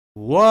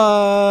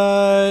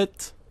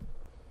What?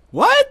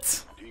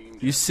 What?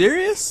 You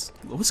serious?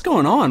 What's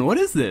going on? What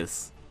is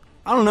this?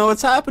 I don't know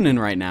what's happening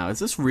right now. Is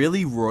this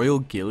really Royal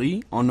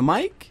Ghillie on the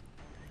mic?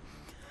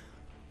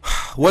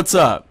 What's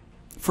up?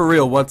 For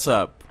real, what's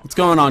up? What's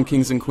going on,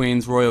 kings and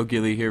queens? Royal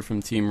Ghillie here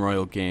from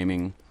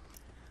xTeamRoyalGamingx.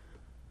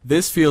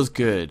 This feels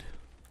good.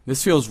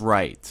 This feels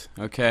right,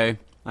 okay?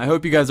 I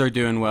hope you guys are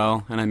doing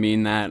well, and I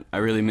mean that. I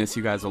really miss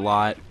you guys a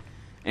lot.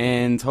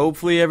 And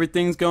hopefully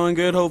everything's going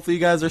good. Hopefully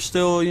you guys are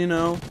still, you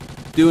know,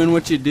 doing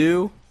what you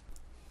do.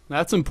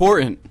 That's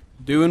important.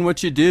 Doing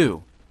what you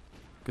do.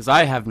 Because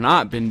I have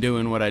not been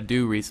doing what I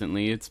do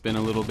recently. It's been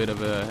a little bit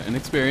of an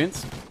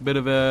experience. A bit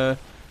of a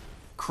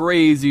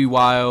crazy,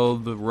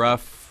 wild,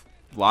 rough,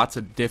 lots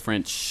of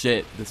different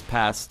shit this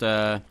past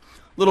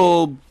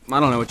little, I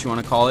don't know what you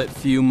want to call it,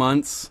 few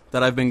months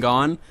that I've been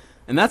gone.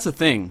 And that's the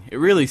thing. It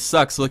really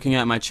sucks looking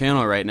at my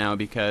channel right now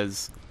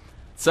because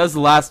it says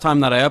the last time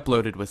that I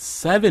uploaded was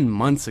 7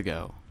 months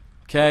ago.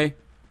 Okay?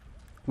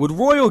 Would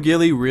Royal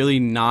Ghillie really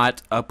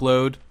not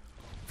upload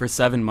for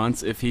 7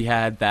 months if he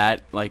had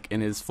that like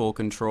in his full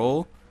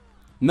control?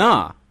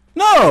 Nah.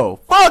 No!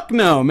 Fuck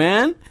no,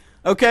 man!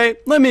 Okay,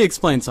 let me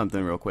explain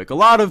something real quick. A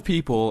lot of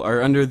people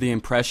are under the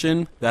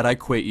impression that I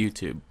quit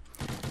YouTube.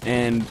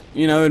 And,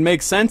 you know, it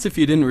makes sense if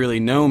you didn't really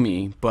know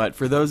me, but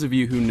for those of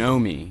you who know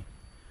me,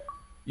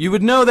 you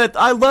would know that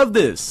I love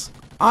this.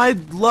 I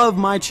love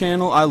my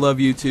channel, I love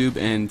YouTube,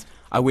 and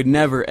I would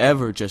never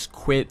ever just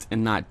quit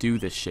and not do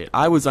this shit.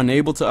 I was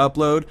unable to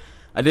upload.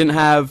 I didn't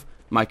have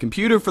my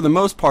computer for the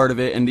most part of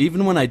it, and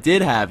even when I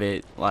did have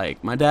it,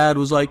 like, my dad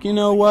was like, you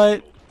know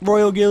what,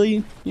 Royal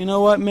Ghillie, you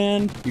know what,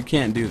 man, you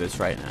can't do this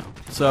right now.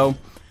 So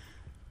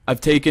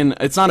I've taken,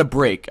 it's not a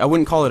break, I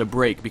wouldn't call it a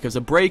break, because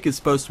a break is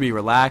supposed to be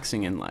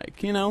relaxing and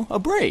like, you know, a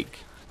break.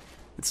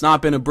 It's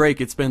not been a break,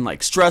 it's been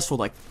like stressful,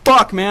 like,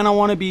 fuck, man,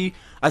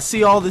 I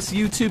see all this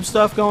YouTube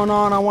stuff going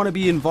on, I want to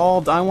be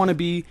involved, I want to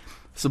be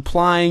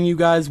supplying you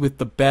guys with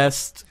the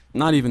best,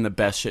 not even the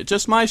best shit,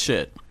 just my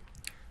shit.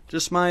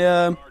 Just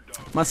my,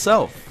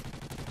 myself.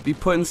 Be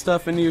putting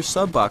stuff into your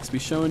sub box, be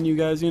showing you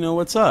guys, you know,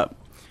 what's up.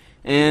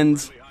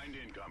 And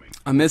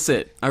I miss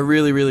it. I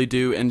really, really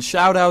do. And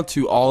shout out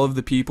to all of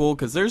the people,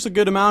 because there's a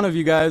good amount of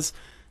you guys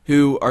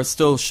who are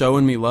still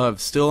showing me love,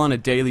 still on a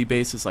daily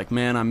basis, like,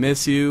 man, I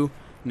miss you.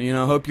 You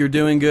know, hope you're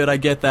doing good. I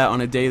get that on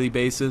a daily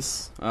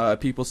basis.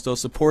 People still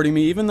supporting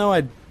me, even though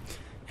I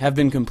have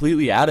been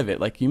completely out of it.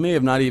 Like, you may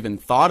have not even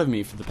thought of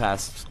me for the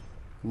past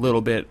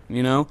little bit,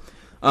 you know?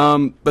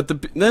 But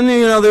then,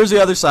 you know, there's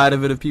the other side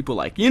of it of people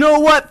like, you know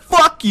what?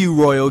 Fuck you,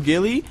 Royal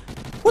Ghillie.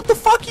 What the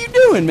fuck you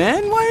doing,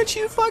 man? Why aren't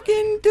you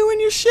fucking doing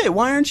your shit?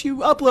 Why aren't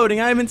you uploading?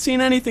 I haven't seen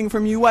anything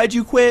from you. Why'd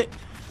you quit?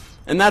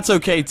 And that's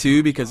okay,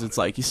 too, because it's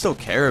like, you still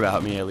care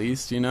about me, at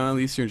least, you know? At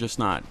least you're just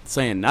not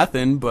saying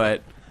nothing,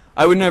 but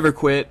I would never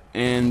quit,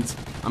 and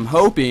I'm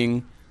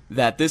hoping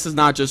that this is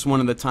not just one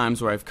of the times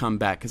where I've come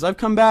back. Because I've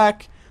come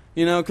back,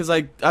 you know, because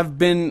I've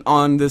been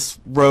on this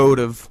road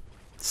of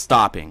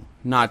stopping,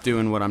 not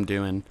doing what I'm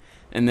doing.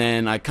 And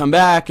then I come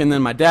back, and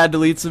then my dad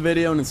deletes the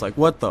video, and it's like,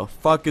 what the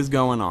fuck is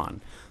going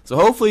on? So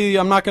hopefully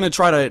I'm not going to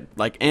try to,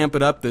 like, amp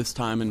it up this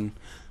time, and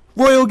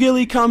Royal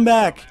Ghillie, come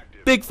back!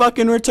 Big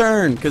fucking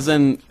return! Because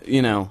then,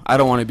 you know, I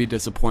don't want to be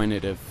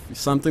disappointed if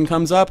something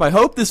comes up. I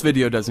hope this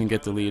video doesn't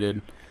get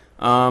deleted.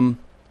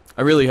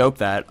 I really hope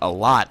that. A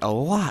lot.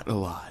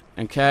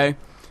 Okay?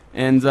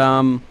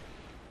 And,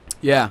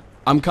 yeah,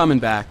 I'm coming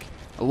back.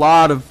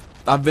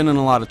 I've been in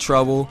a lot of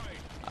trouble.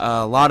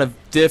 A lot of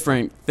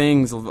different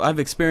things. I've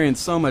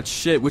experienced so much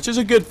shit, which is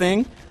a good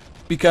thing,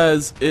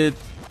 because it,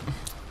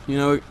 you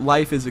know,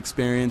 life is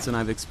experience, and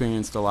I've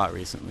experienced a lot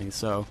recently.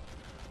 So,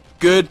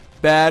 good,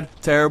 bad,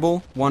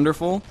 terrible,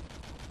 wonderful.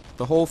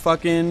 The whole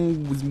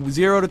fucking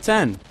 0 to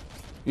 10.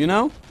 You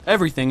know?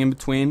 Everything in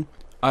between.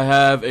 I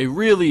have a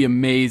really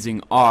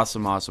amazing,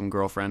 awesome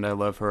girlfriend. I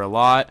love her a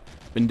lot.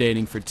 Been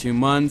dating for 2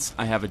 months.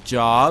 I have a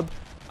job.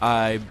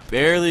 I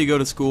barely go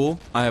to school.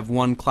 I have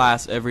 1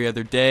 class every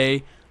other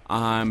day.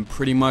 I'm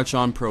pretty much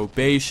on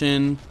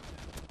probation.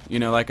 You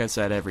know, like I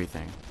said,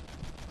 everything.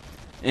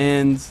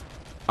 And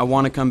I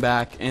want to come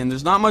back, and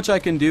there's not much I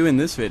can do in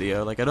this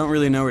video. Like, I don't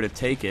really know where to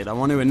take it. I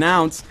want to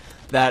announce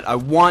that I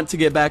want to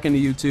get back into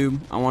YouTube.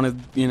 I want to,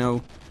 you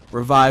know,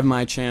 revive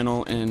my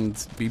channel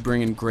and be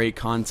bringing great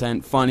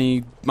content,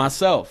 funny,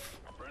 myself.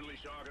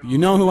 You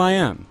know who I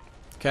am,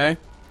 okay?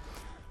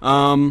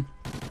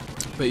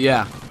 But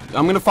yeah,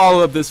 I'm gonna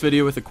follow up this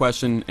video with a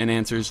question and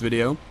answers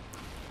video.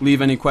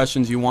 Leave any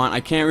questions you want. I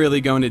can't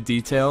really go into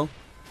detail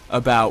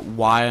about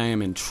why I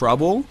am in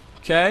trouble,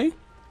 okay?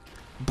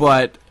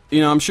 But,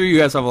 you know, I'm sure you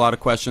guys have a lot of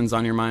questions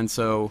on your mind,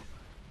 so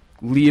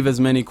leave as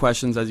many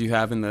questions as you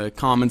have in the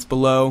comments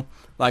below.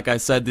 Like I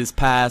said,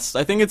 I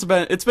think it's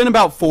been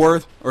about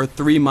 4 or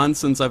 3 months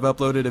since I've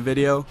uploaded a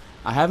video.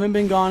 I haven't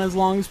been gone as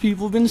long as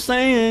people have been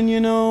saying, you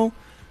know.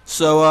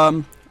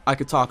 So, I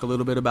could talk a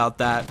little bit about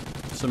that.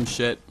 Some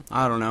shit.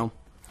 I don't know.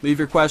 Leave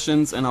your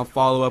questions, and I'll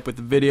follow up with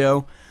the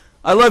video.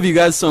 I love you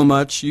guys so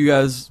much. You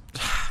guys,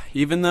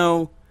 even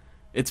though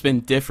it's been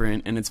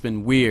different and it's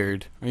been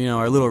weird. You know,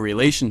 our little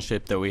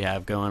relationship that we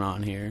have going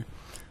on here.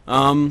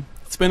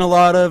 It's been a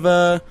lot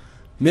of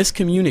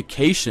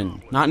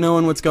miscommunication, not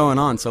knowing what's going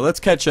on. So let's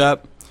catch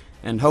up,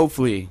 and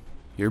hopefully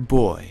your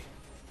boy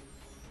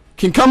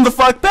can come the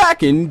fuck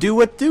back and do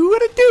what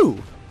it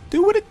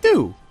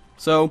do.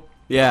 So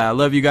yeah, I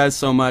love you guys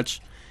so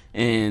much,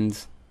 and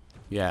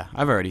yeah,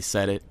 I've already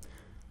said it.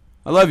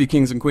 I love you,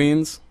 kings and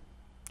queens.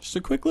 Just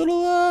a quick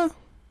little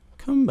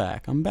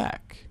comeback. I'm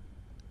back.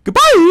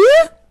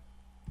 Goodbye.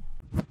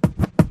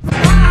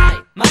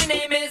 Hi, my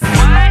name is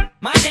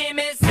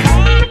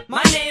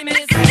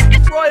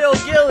Royal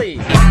Ghillie.